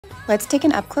Let's take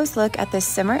an up-close look at this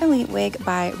Simmer Elite wig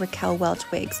by Raquel Welch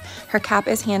Wigs. Her cap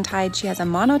is hand-tied. She has a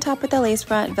mono top with a lace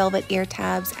front, velvet ear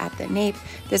tabs at the nape.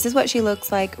 This is what she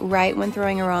looks like right when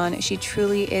throwing her on. She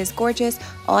truly is gorgeous.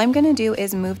 All I'm gonna do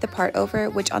is move the part over,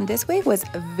 which on this wig was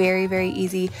very, very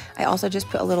easy. I also just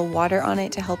put a little water on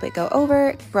it to help it go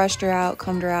over, brushed her out,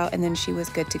 combed her out, and then she was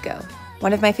good to go.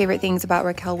 One of my favorite things about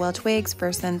Raquel Welch Wigs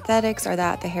for synthetics are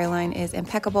that the hairline is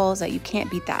impeccable, so you can't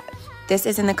beat that. This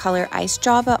is in the color Ice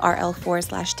Java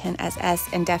RL4/10SS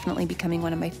and definitely becoming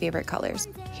one of my favorite colors.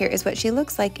 Here is what she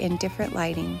looks like in different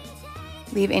lighting.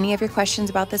 Leave any of your questions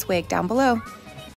about this wig down below.